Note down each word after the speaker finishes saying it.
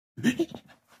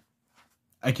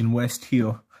I can West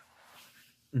here.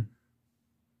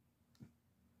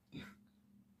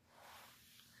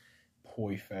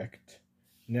 Perfect.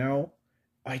 Now,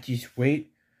 I just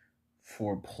wait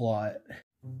for plot.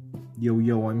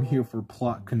 Yo, I'm here for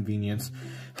plot convenience.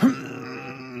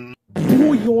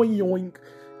 Yoink.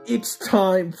 It's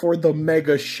time for the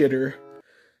mega shitter.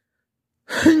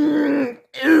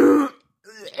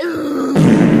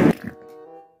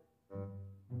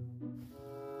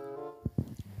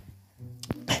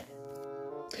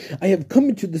 I have come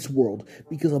into this world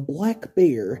because a black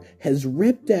bear has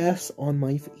ripped ass on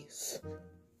my face.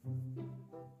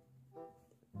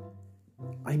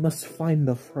 I must find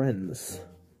the friends.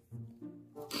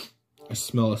 I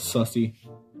smell a sussy.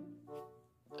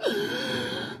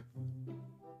 Why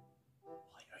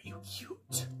are you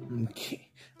cute?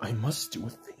 Okay, I must do a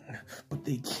thing, but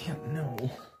they can't know.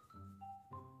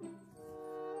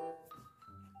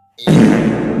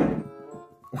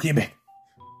 Okay, man.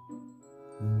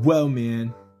 Whoa,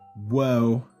 man.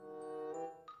 Whoa.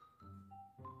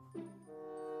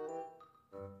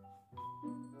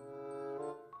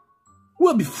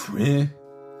 We'll be friends.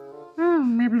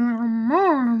 Maybe a little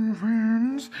more than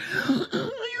friends.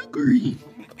 I agree.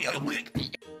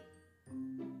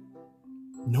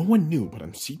 No one knew, but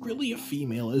I'm secretly a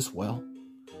female as well.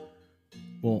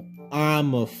 Well,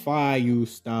 I'm a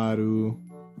Fayustaru.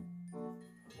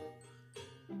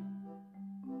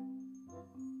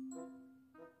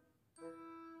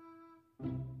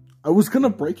 I was gonna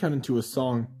break out into a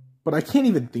song, but I can't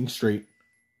even think straight.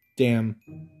 Damn,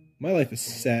 my life is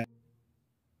sad.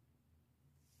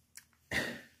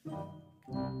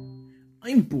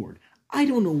 I'm bored. I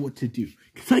don't know what to do,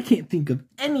 because I can't think of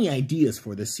any ideas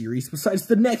for this series besides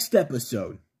the next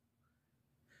episode.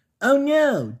 Oh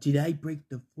no, did I break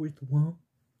the fourth wall?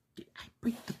 Did I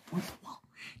break the fourth wall?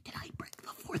 Did I break the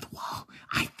fourth wall?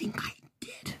 I think I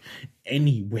did.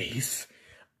 Anyways,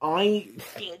 I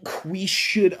think we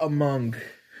should among.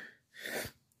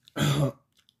 Wanna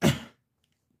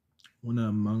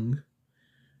among?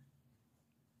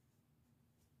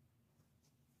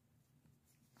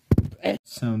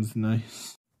 Sounds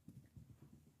nice.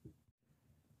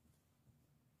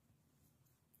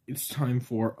 It's time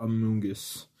for Among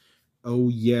Us. Oh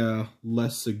yeah,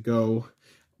 let's go.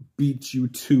 Beat you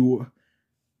to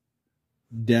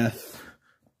death.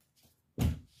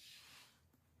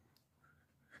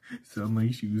 Sound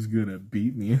like she was gonna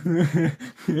beat me.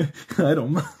 I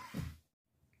don't know.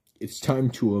 It's time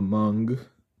to Among.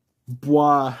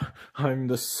 Blah, I'm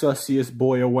the sussiest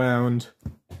boy around.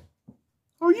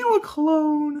 Are you a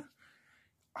clone?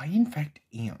 I in fact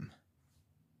am.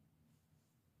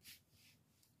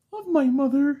 Of my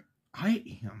mother,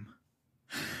 I am.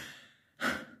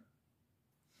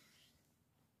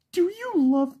 Do you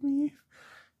love me?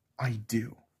 I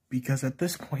do, because at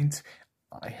this point,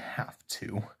 I have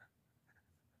to.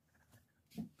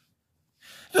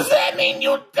 Does that mean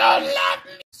you don't love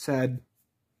me? Sad.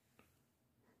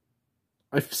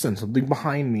 I've sent something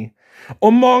behind me.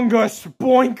 Among Us,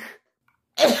 boink!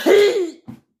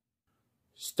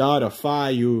 Start a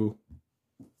fire, you.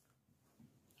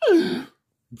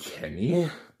 Kenny?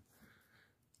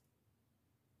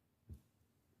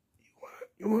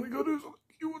 You wanna go do something?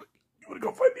 You wanna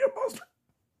go find the imposter?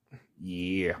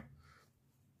 Yeah.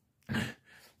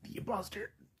 The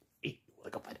imposter. Hey, you wanna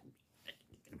go find him?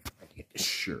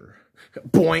 Sure.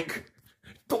 Boink!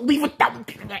 Don't leave without me.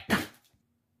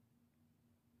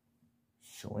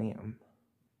 Slam.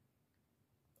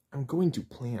 I'm going to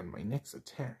plan my next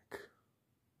attack.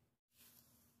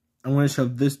 I'm going to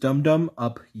shove this dum-dum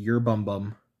up your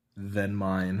bum-bum, then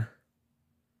mine.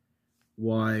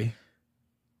 Why?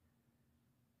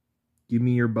 Give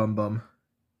me your bum-bum.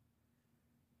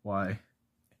 Why?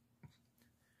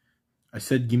 I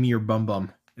said give me your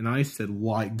bum-bum. And I said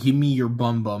why? Give me your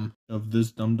bum-bum. Shove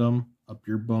this dum-dum up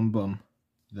your bum-bum,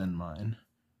 then mine.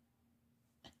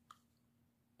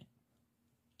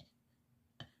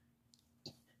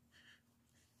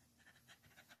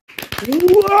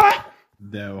 What?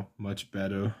 Though, much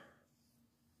better.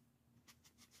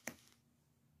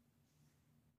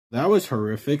 That was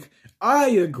horrific. I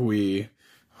agree.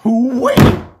 Wait!